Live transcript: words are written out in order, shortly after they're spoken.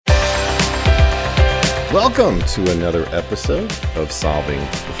Welcome to another episode of Solving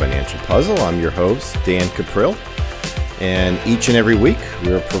the Financial Puzzle. I'm your host, Dan Caprill, and each and every week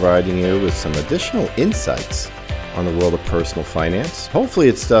we're providing you with some additional insights on the world of personal finance. Hopefully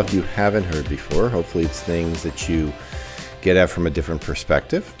it's stuff you haven't heard before. Hopefully it's things that you get at from a different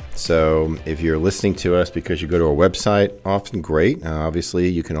perspective. So if you're listening to us because you go to our website, often great. Obviously,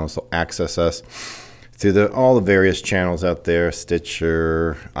 you can also access us through all the various channels out there,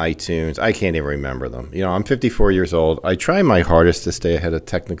 Stitcher, iTunes. I can't even remember them. You know, I'm 54 years old. I try my hardest to stay ahead of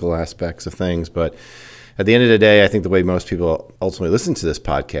technical aspects of things, but at the end of the day, I think the way most people ultimately listen to this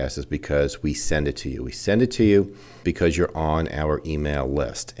podcast is because we send it to you. We send it to you because you're on our email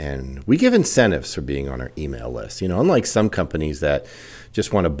list. And we give incentives for being on our email list. You know, unlike some companies that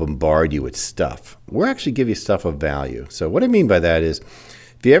just want to bombard you with stuff, we're actually give you stuff of value. So what I mean by that is,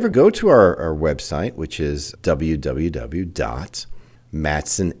 if you ever go to our website, which is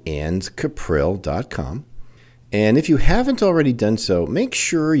www.matsonandcaprill.com, and if you haven't already done so, make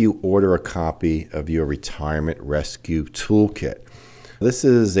sure you order a copy of your Retirement Rescue Toolkit. This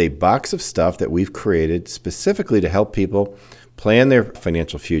is a box of stuff that we've created specifically to help people plan their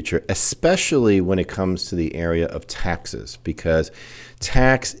financial future, especially when it comes to the area of taxes, because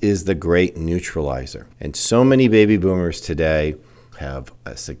tax is the great neutralizer. And so many baby boomers today have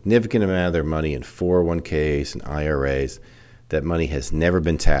a significant amount of their money in 401ks and IRAs. That money has never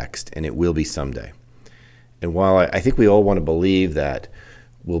been taxed, and it will be someday. And while I think we all want to believe that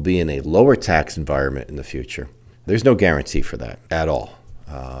we'll be in a lower tax environment in the future, there's no guarantee for that at all.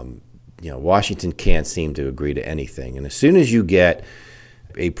 Washington can't seem to agree to anything. And as soon as you get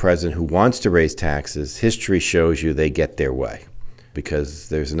a president who wants to raise taxes, history shows you they get their way, because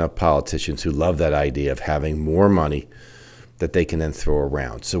there's enough politicians who love that idea of having more money that they can then throw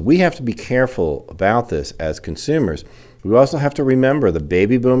around. So we have to be careful about this as consumers. We also have to remember the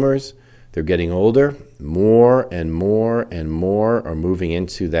baby boomers, they're getting older. More and more and more are moving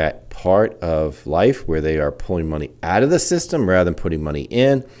into that part of life where they are pulling money out of the system rather than putting money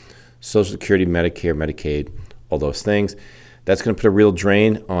in. Social Security, Medicare, Medicaid, all those things. That's going to put a real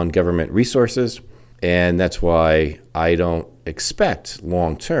drain on government resources. And that's why I don't expect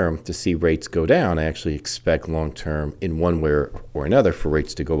long-term to see rates go down. I actually expect long-term in one way or another for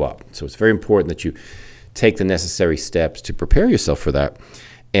rates to go up. So it's very important that you take the necessary steps to prepare yourself for that.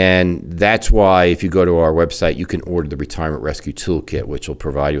 And that's why if you go to our website, you can order the Retirement Rescue Toolkit, which will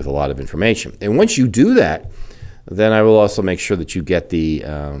provide you with a lot of information. And once you do that, then I will also make sure that you get the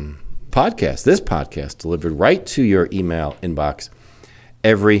this podcast delivered right to your email inbox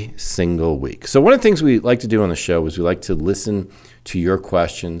every single week. So one of the things we like to do on the show is we like to listen to your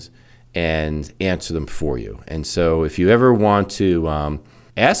questions and answer them for you. And so if you ever want to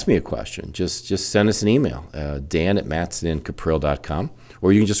ask me a question, just send us an email, dan@matsonandcaprill.com,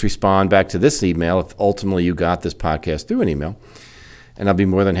 or you can just respond back to this email if ultimately you got this podcast through an email. And I'll be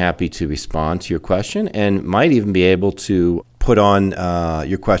more than happy to respond to your question and might even be able to put on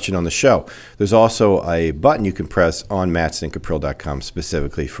your question on the show. There's also a button you can press on matsonandcaprill.com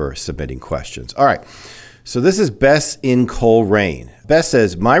specifically for submitting questions. All right, so this is Bess in Coleraine. Bess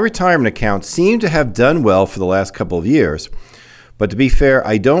says, my retirement account seemed to have done well for the last couple of years, but to be fair,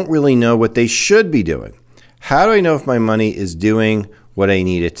 I don't really know what they should be doing. How do I know if my money is doing what I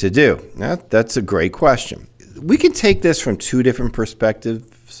need it to do? That's a great question. We can take this from two different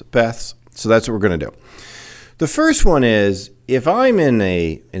perspectives, Beth, so that's what we're going to do. The first one is, if I'm in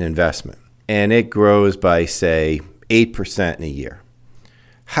an investment and it grows by, say, 8% in a year,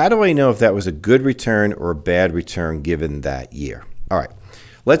 how do I know if that was a good return or a bad return given that year? All right,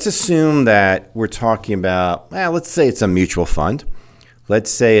 let's assume that we're talking about, let's say it's a mutual fund. Let's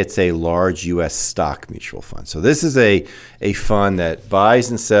say it's a large U.S. stock mutual fund. So this is a fund that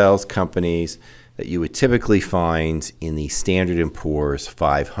buys and sells companies that you would typically find in the Standard & Poor's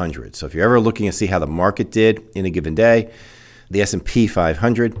 500. So if you're ever looking to see how the market did in a given day, the S&P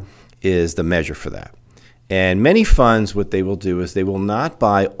 500 is the measure for that. And many funds, what they will do is they will not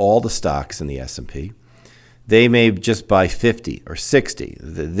buy all the stocks in the S&P. They may just buy 50 or 60.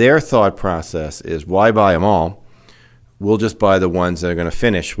 Their thought process is, why buy them all? We'll just buy the ones that are going to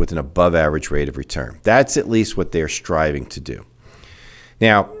finish with an above average rate of return. That's at least what they're striving to do.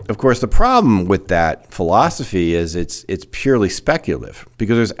 Now, of course, the problem with that philosophy is it's purely speculative,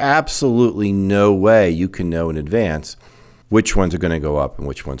 because there's absolutely no way you can know in advance which ones are going to go up and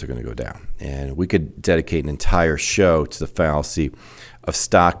which ones are going to go down. And we could dedicate an entire show to the fallacy of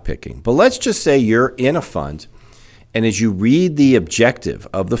stock picking. But let's just say you're in a fund, and as you read the objective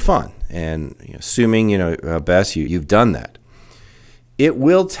of the fund, and assuming, Bess, you've done that, it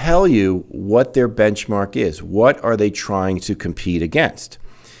will tell you what their benchmark is. What are they trying to compete against?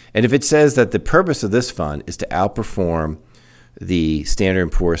 And if it says that the purpose of this fund is to outperform the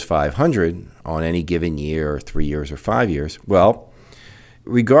Standard & Poor's 500 on any given year, or 3 years or 5 years, well,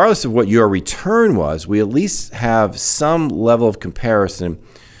 regardless of what your return was, we at least have some level of comparison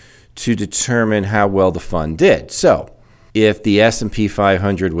to determine how well the fund did. So if the S&P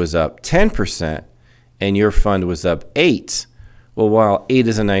 500 was up 10% and your fund was up 8%, well, while 8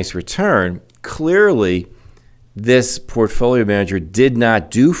 is a nice return, clearly this portfolio manager did not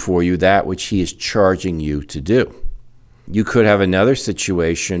do for you that which he is charging you to do. You could have another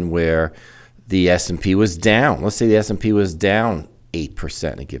situation where the S&P was down. Let's say the S&P was down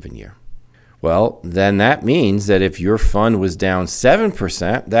 8% in a given year. Well, then that means that if your fund was down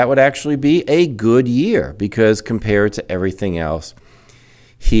 7%, that would actually be a good year because compared to everything else,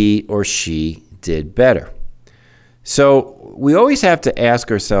 he or she did better. So we always have to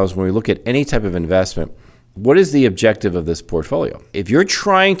ask ourselves when we look at any type of investment, what is the objective of this portfolio? If you're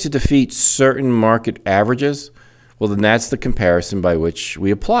trying to defeat certain market averages, well, then that's the comparison by which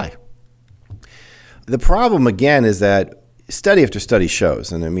we apply. The problem, again, is that study after study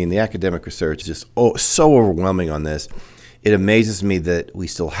shows, and I mean, the academic research is just so overwhelming on this. It amazes me that we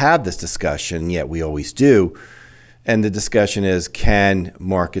still have this discussion, yet we always do. And the discussion is, can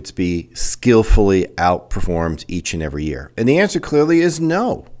markets be skillfully outperformed each and every year? And the answer clearly is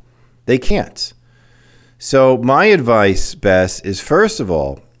no, they can't. So my advice, Bess, is first of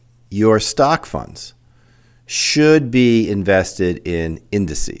all, your stock funds should be invested in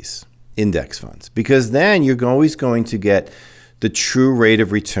indices, index funds, because then you're always going to get the true rate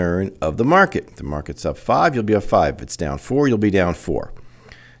of return of the market. If the market's up 5, you'll be up 5. If it's down 4, you'll be down 4.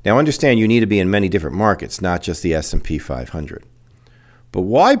 Now understand you need to be in many different markets, not just the S&P 500. But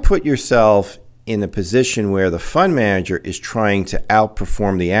why put yourself in a position where the fund manager is trying to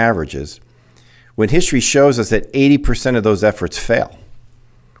outperform the averages when history shows us that 80% of those efforts fail?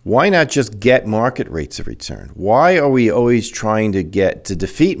 Why not just get market rates of return? Why are we always trying to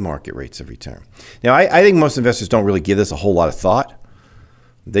defeat market rates of return? Now, I think most investors don't really give this a whole lot of thought.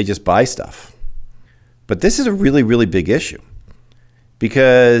 They just buy stuff. But this is a really, really big issue.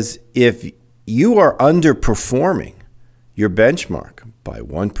 Because if you are underperforming your benchmark by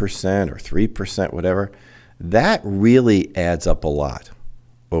 1% or 3%, whatever, that really adds up a lot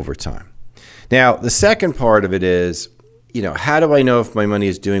over time. Now, the second part of it is, how do I know if my money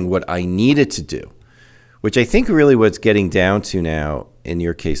is doing what I need it to do? Which I think really what's getting down to now, in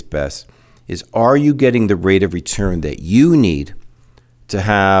your case, Bess, is are you getting the rate of return that you need to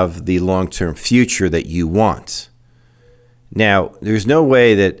have the long-term future that you want? Now, there's no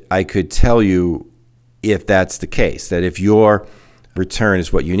way that I could tell you if that's the case, that if your return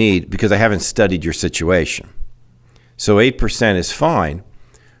is what you need, because I haven't studied your situation. So 8% is fine,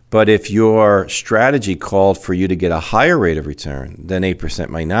 but if your strategy called for you to get a higher rate of return, then 8%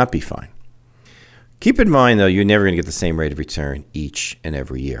 might not be fine. Keep in mind, though, you're never going to get the same rate of return each and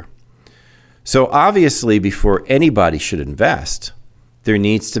every year. So obviously, before anybody should invest, there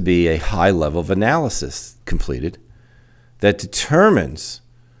needs to be a high level of analysis completed that determines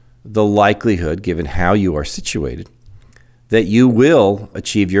the likelihood, given how you are situated, that you will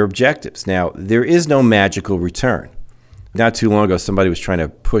achieve your objectives. Now, there is no magical return. Not too long ago, somebody was trying to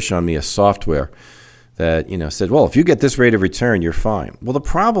push on me a software that, said, well, if you get this rate of return, you're fine. Well, the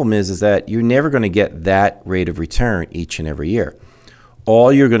problem is that you're never going to get that rate of return each and every year.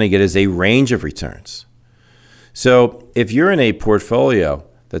 All you're going to get is a range of returns. So if you're in a portfolio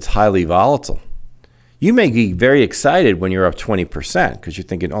that's highly volatile, you may be very excited when you're up 20% because you're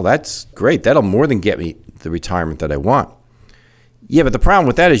thinking, oh, that's great. That'll more than get me the retirement that I want. Yeah, but the problem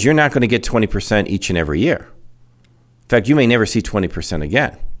with that is you're not going to get 20% each and every year. In fact, you may never see 20%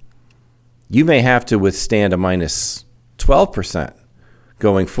 again. You may have to withstand a minus 12%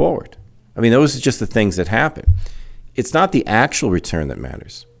 going forward. I mean, those are just the things that happen. It's not the actual return that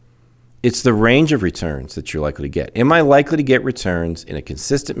matters. It's the range of returns that you're likely to get. Am I likely to get returns in a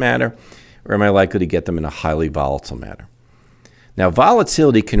consistent manner, or am I likely to get them in a highly volatile manner? Now,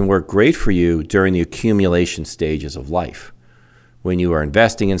 volatility can work great for you during the accumulation stages of life, when you are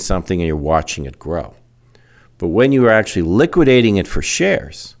investing in something and you're watching it grow. But when you are actually liquidating it for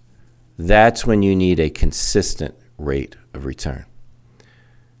shares, that's when you need a consistent rate of return.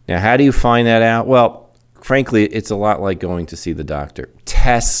 Now, how do you find that out? Well, frankly, it's a lot like going to see the doctor.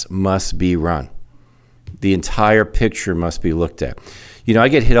 Tests must be run. The entire picture must be looked at. I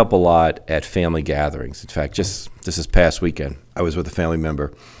get hit up a lot at family gatherings. In fact, just this past weekend, I was with a family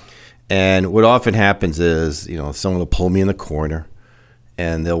member. And what often happens is, someone will pull me in the corner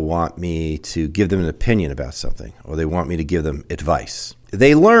and they'll want me to give them an opinion about something, or they want me to give them advice.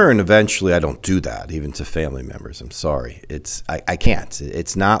 They learn eventually I don't do that, even to family members. I'm sorry. I can't.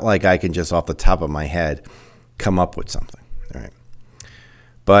 It's not like I can just off the top of my head come up with something. All right.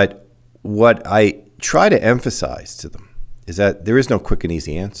 But what I try to emphasize to them is that there is no quick and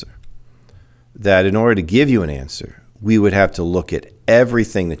easy answer. That in order to give you an answer, we would have to look at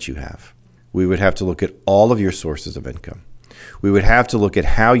everything that you have. We would have to look at all of your sources of income. We would have to look at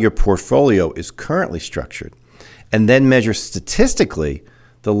how your portfolio is currently structured, and then measure statistically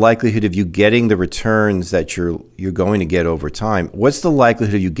the likelihood of you getting the returns that you're going to get over time. What's the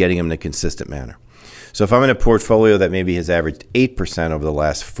likelihood of you getting them in a consistent manner? So if I'm in a portfolio that maybe has averaged 8% over the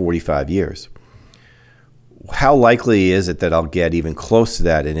last 45 years, how likely is it that I'll get even close to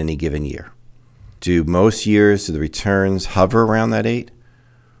that in any given year? Do most years, do the returns hover around that 8?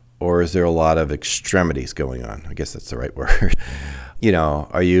 Or is there a lot of extremities going on? I guess that's the right word.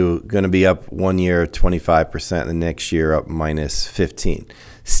 Are you going to be up one year 25% and the next year up minus 15?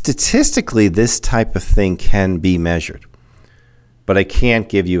 Statistically, this type of thing can be measured. But I can't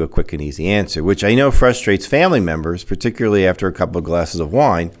give you a quick and easy answer, which I know frustrates family members, particularly after a couple of glasses of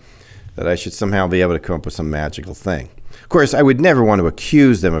wine, that I should somehow be able to come up with some magical thing. Of course, I would never want to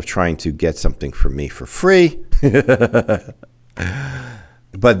accuse them of trying to get something from me for free.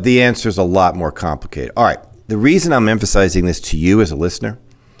 But the answer is a lot more complicated. All right. The reason I'm emphasizing this to you as a listener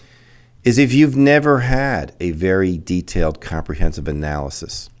is if you've never had a very detailed, comprehensive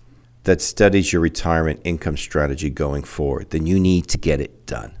analysis that studies your retirement income strategy going forward, then you need to get it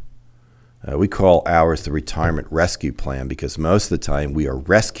done. We call ours the Retirement Rescue Plan because most of the time we are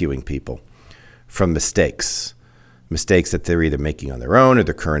rescuing people from mistakes that they're either making on their own or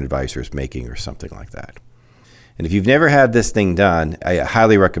their current advisor is making or something like that. And if you've never had this thing done, I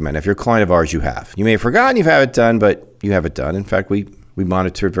highly recommend. If you're a client of ours, you have. You may have forgotten you've had it done, but you have it done. In fact, we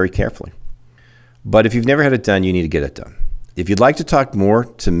monitor it very carefully. But if you've never had it done, you need to get it done. If you'd like to talk more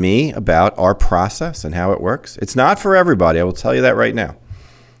to me about our process and how it works, it's not for everybody. I will tell you that right now.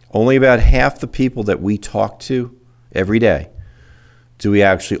 Only about half the people that we talk to every day do we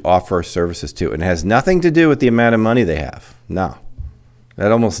actually offer our services to. And it has nothing to do with the amount of money they have. No.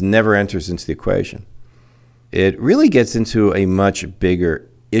 That almost never enters into the equation. It really gets into a much bigger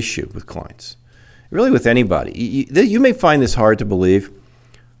issue with clients, really with anybody. You may find this hard to believe,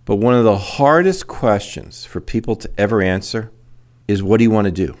 but one of the hardest questions for people to ever answer is, what do you want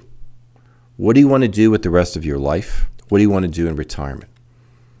to do? What do you want to do with the rest of your life? What do you want to do in retirement?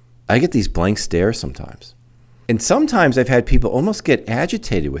 I get these blank stares sometimes. And sometimes I've had people almost get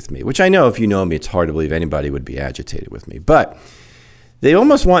agitated with me, which I know if you know me, it's hard to believe anybody would be agitated with me. But they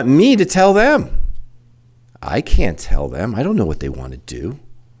almost want me to tell them. I can't tell them. I don't know what they want to do.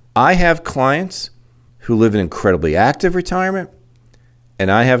 I have clients who live an incredibly active retirement,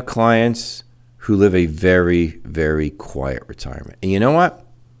 and I have clients who live a very, very quiet retirement. And you know what?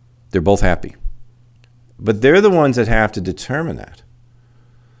 They're both happy. But they're the ones that have to determine that.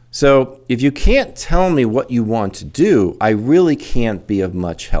 So if you can't tell me what you want to do, I really can't be of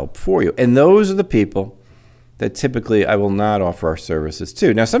much help for you. And those are the people that typically I will not offer our services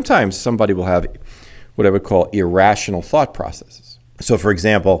to. Now, sometimes somebody will have what I would call irrational thought processes. So, for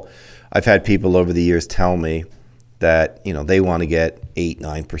example, I've had people over the years tell me that, they want to get 8,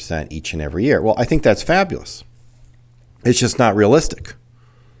 9% each and every year. Well, I think that's fabulous. It's just not realistic.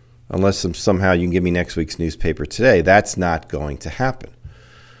 Unless somehow you can give me next week's newspaper today, that's not going to happen.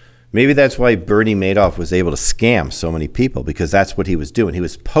 Maybe that's why Bernie Madoff was able to scam so many people, because that's what he was doing. He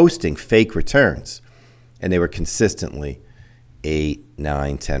was posting fake returns, and they were consistently 8,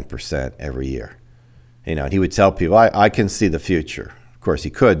 9, 10% every year. And he would tell people, I can see the future. Of course, he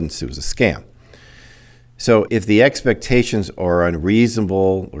couldn't, so it was a scam. So if the expectations are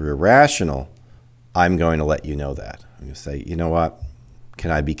unreasonable or irrational, I'm going to let you know that. I'm going to say, you know what? Can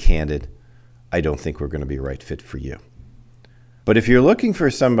I be candid? I don't think we're going to be a right fit for you. But if you're looking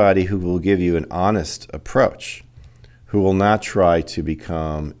for somebody who will give you an honest approach, who will not try to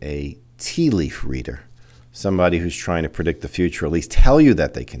become a tea leaf reader, somebody who's trying to predict the future, or at least tell you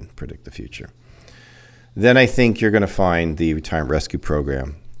that they can predict the future, then I think you're going to find the Retirement Rescue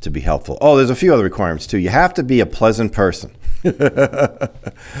Program to be helpful. Oh, there's a few other requirements too. You have to be a pleasant person.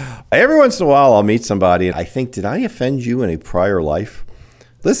 Every once in a while, I'll meet somebody and I think, did I offend you in a prior life?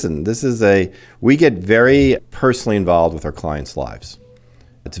 Listen, we get very personally involved with our clients' lives.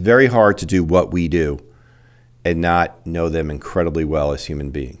 It's very hard to do what we do and not know them incredibly well as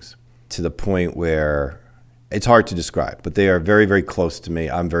human beings, to the point where it's hard to describe, but they are very, very close to me.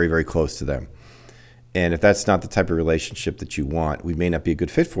 I'm very, very close to them. And if that's not the type of relationship that you want, we may not be a good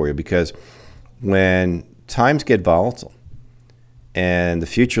fit for you, because when times get volatile and the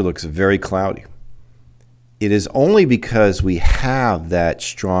future looks very cloudy, it is only because we have that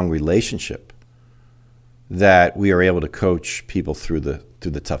strong relationship that we are able to coach people through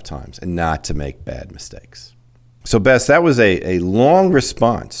the tough times and not to make bad mistakes. So Bess, that was a long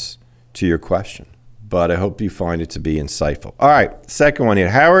response to your question, but I hope you find it to be insightful. All right, second one here.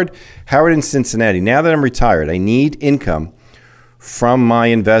 Howard in Cincinnati. Now that I'm retired, I need income from my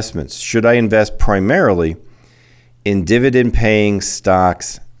investments. Should I invest primarily in dividend-paying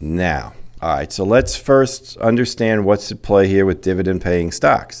stocks now? All right, so let's first understand what's at play here with dividend-paying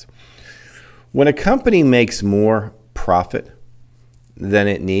stocks. When a company makes more profit than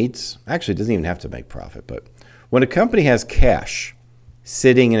it needs, actually it doesn't even have to make profit, but when a company has cash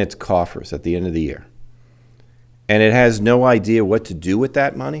sitting in its coffers at the end of the year, and it has no idea what to do with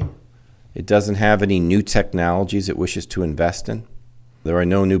that money, it doesn't have any new technologies it wishes to invest in, there are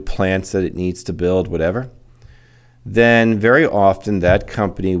no new plants that it needs to build, whatever, then very often that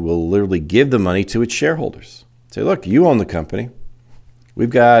company will literally give the money to its shareholders. Say, look, you own the company. We've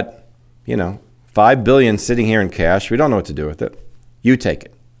got, $5 billion sitting here in cash. We don't know what to do with it. You take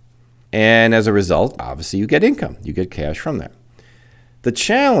it. And as a result, obviously you get income. You get cash from that. The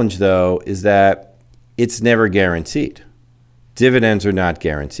challenge, though, is that it's never guaranteed. Dividends are not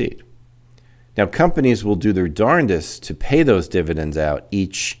guaranteed. Now, companies will do their darndest to pay those dividends out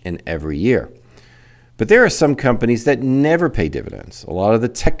each and every year. But there are some companies that never pay dividends. A lot of the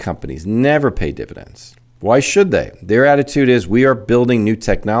tech companies never pay dividends. Why should they? Their attitude is, we are building new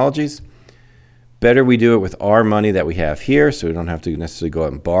technologies. Better we do it with our money that we have here, so we don't have to necessarily go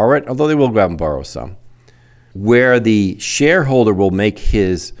out and borrow it, although they will go out and borrow some. Where the shareholder will make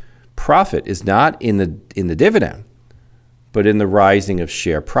his profit is not in the dividend, but in the rising of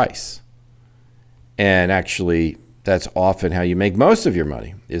share price. And actually, that's often how you make most of your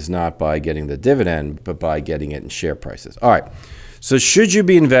money, is not by getting the dividend, but by getting it in share prices. All right. So should you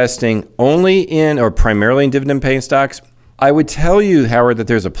be investing only in or primarily in dividend-paying stocks? I would tell you, Howard, that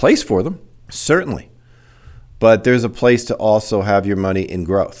there's a place for them, certainly. But there's a place to also have your money in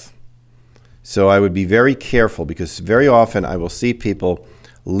growth. So I would be very careful, because very often I will see people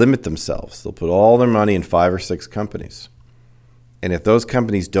limit themselves. They'll put all their money in 5 or 6 companies. And if those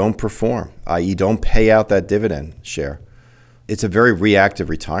companies don't perform, i.e. don't pay out that dividend share, it's a very reactive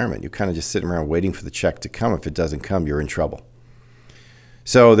retirement. You're kind of just sitting around waiting for the check to come. If it doesn't come, you're in trouble.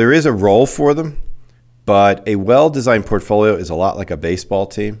 So there is a role for them, but a well-designed portfolio is a lot like a baseball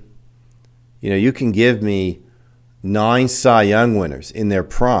team. You can give me 9 Cy Young winners in their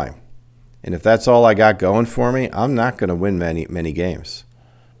prime, and if that's all I got going for me, I'm not going to win many games,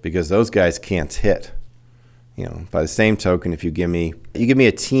 because those guys can't hit. By the same token, if you give me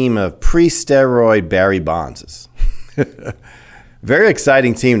a team of pre-steroid Barry Bondses, very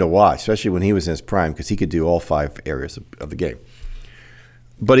exciting team to watch, especially when he was in his prime, because he could do all 5 areas of the game.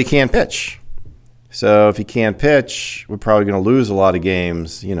 But he can't pitch. So if he can't pitch, we're probably going to lose a lot of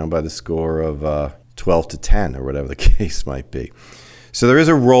games, by the score of 12-10 or whatever the case might be. So there is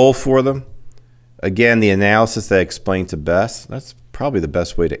a role for them. Again, the analysis that I explained to Bess, that's probably the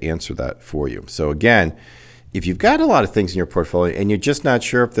best way to answer that for you. So again, if you've got a lot of things in your portfolio and you're just not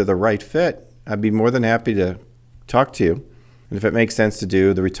sure if they're the right fit, I'd be more than happy to talk to you. And if it makes sense to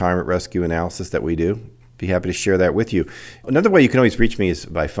do the retirement rescue analysis that we do, be happy to share that with you. Another way you can always reach me is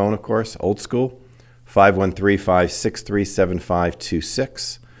by phone, of course, old school,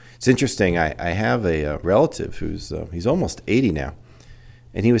 513-563-7526. It's interesting. I have a relative who's he's almost 80 now,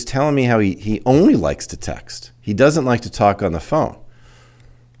 and he was telling me how he only likes to text. He doesn't like to talk on the phone.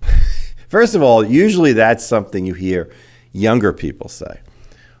 First of all, usually that's something you hear younger people say.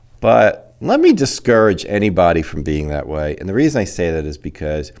 But let me discourage anybody from being that way. And the reason I say that is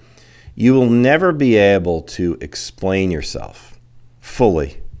because you will never be able to explain yourself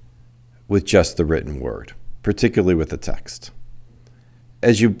fully with just the written word, particularly with the text.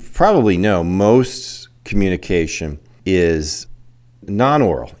 As you probably know, most communication is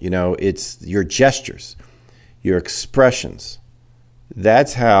non-oral. It's your gestures, your expressions.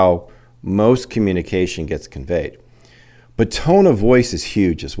 That's how most communication gets conveyed. But tone of voice is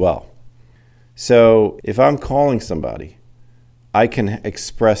huge as well. So if I'm calling somebody, I can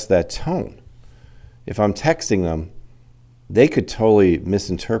express that tone. If I'm texting them, they could totally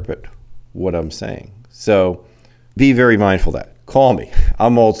misinterpret what I'm saying. So be very mindful of that. Call me.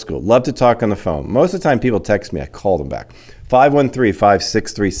 I'm old school. Love to talk on the phone. Most of the time people text me, I call them back.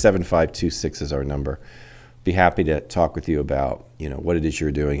 513-563-7526 is our number. Be happy to talk with you about, what it is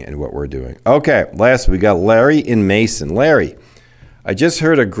you're doing and what we're doing. Okay, last we got Larry in Mason. Larry, I just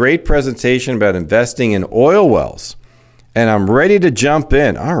heard a great presentation about investing in oil wells, and I'm ready to jump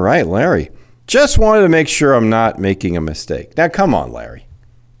in. All right, Larry. Just wanted to make sure I'm not making a mistake. Now, come on, Larry.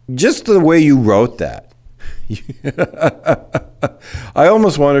 Just the way you wrote that, I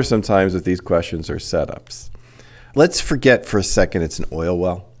almost wonder sometimes if these questions are setups. Let's forget for a second it's an oil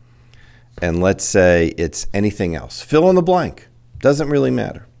well, and let's say it's anything else. Fill in the blank. Doesn't really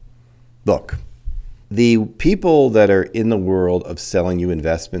matter. Look, the people that are in the world of selling you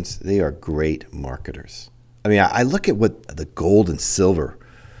investments, they are great marketers. I mean, I look at what the gold and silver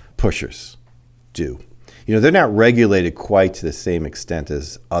pushers do. They're not regulated quite to the same extent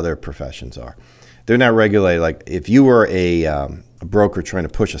as other professions are. They're not regulated. Like if you were a broker trying to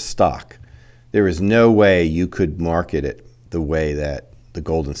push a stock, there is no way you could market it the way that the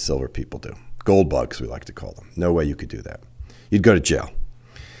gold and silver people do. Gold bugs, we like to call them. No way you could do that. You'd go to jail.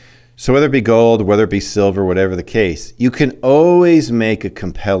 So whether it be gold, whether it be silver, whatever the case, you can always make a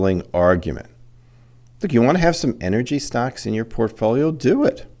compelling argument. Look, you want to have some energy stocks in your portfolio? Do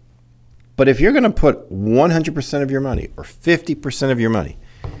it. But if you're going to put 100% of your money or 50% of your money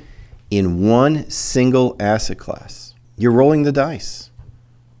in one single asset class, you're rolling the dice.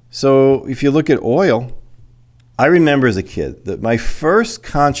 So if you look at oil, I remember as a kid that my first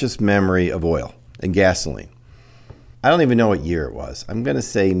conscious memory of oil and gasoline, I don't even know what year it was. I'm going to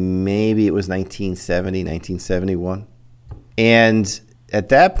say maybe it was 1970, 1971. And at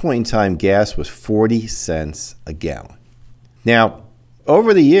that point in time, gas was 40 cents a gallon. Now,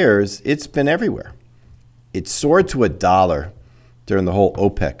 over the years, it's been everywhere. It soared to $1 during the whole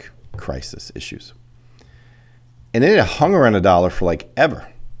OPEC crisis issues. And then it hung around $1 for like ever.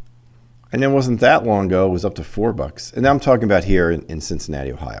 And then it wasn't that long ago, it was up to $4. And now I'm talking about here in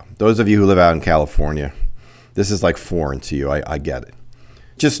Cincinnati, Ohio. Those of you who live out in California, this is like foreign to you. I get it.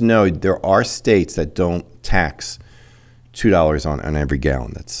 Just know there are states that don't tax $2 on every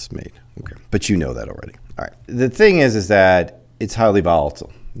gallon that's made. Okay. But you know that already. All right. The thing is that it's highly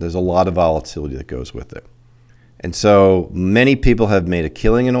volatile. There's a lot of volatility that goes with it. And so many people have made a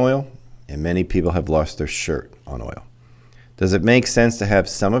killing in oil, and many people have lost their shirt on oil. Does it make sense to have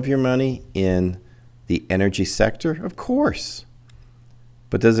some of your money in the energy sector? Of course.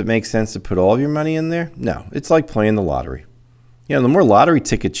 But does it make sense to put all of your money in there? No. It's like playing the lottery. The more lottery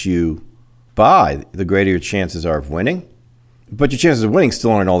tickets you buy, the greater your chances are of winning. But your chances of winning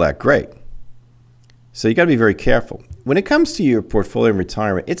still aren't all that great. So you got to be very careful. When it comes to your portfolio and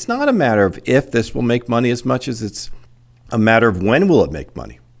retirement, it's not a matter of if this will make money as much as it's a matter of when will it make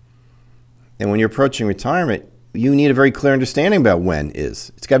money. And when you're approaching retirement, you need a very clear understanding about when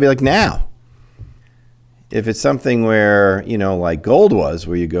is. It's got to be like now. If it's something where, like gold was,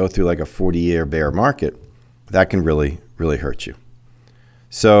 where you go through like a 40-year bear market, that can really, really hurt you.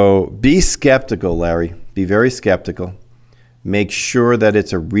 So be skeptical, Larry. Be very skeptical. Make sure that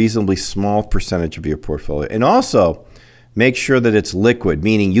it's a reasonably small percentage of your portfolio. And also, make sure that it's liquid,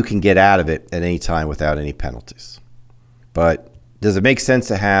 meaning you can get out of it at any time without any penalties. But does it make sense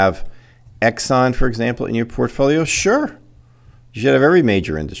to have Exxon, for example, in your portfolio? Sure. You should have every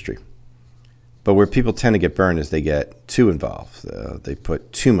major industry. But where people tend to get burned is they get too involved. They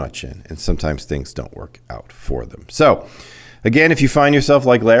put too much in, and sometimes things don't work out for them. So, again, if you find yourself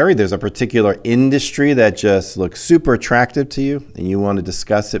like Larry, there's a particular industry that just looks super attractive to you and you want to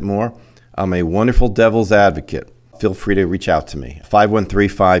discuss it more, I'm a wonderful devil's advocate. Feel free to reach out to me.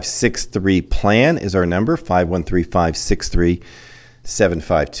 513-563-PLAN is our number,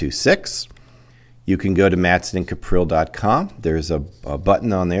 513-563-7526. You can go to MatsonandCaprill.com. There's a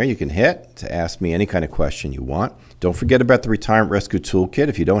button on there you can hit to ask me any kind of question you want. Don't forget about the Retirement Rescue Toolkit.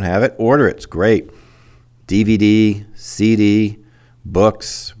 If you don't have it, order it. It's great. DVD, CD,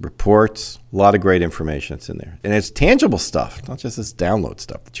 books, reports, a lot of great information that's in there. And it's tangible stuff, not just this download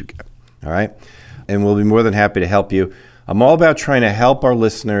stuff that you get. All right? And we'll be more than happy to help you. I'm all about trying to help our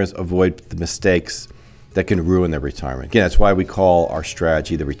listeners avoid the mistakes that can ruin their retirement. Again, that's why we call our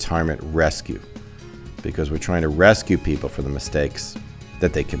strategy the Retirement Rescue, because we're trying to rescue people from the mistakes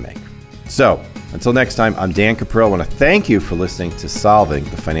that they can make. So, until next time, I'm Dan Caprill. I want to thank you for listening to Solving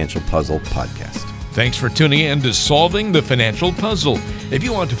the Financial Puzzle podcast. Thanks for tuning in to Solving the Financial Puzzle. If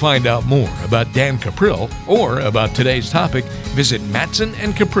you want to find out more about Dan Caprill or about today's topic, visit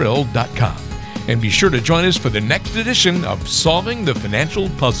MatsonandCaprill.com. And be sure to join us for the next edition of Solving the Financial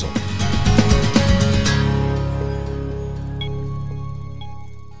Puzzle.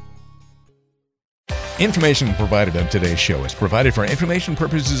 Information provided on today's show is provided for information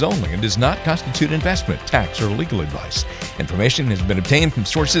purposes only and does not constitute investment, tax, or legal advice. Information has been obtained from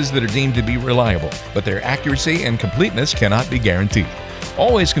sources that are deemed to be reliable, but their accuracy and completeness cannot be guaranteed.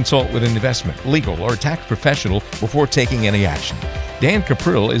 Always consult with an investment, legal, or tax professional before taking any action. Dan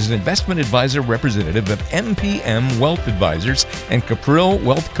Caprill is an investment advisor representative of MPM Wealth Advisors and Caprill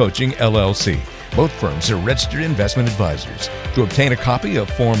Wealth Coaching, LLC. Both firms are registered investment advisors. To obtain a copy of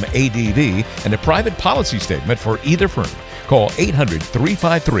Form ADV and a private policy statement for either firm, call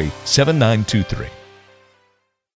 800-353-7923.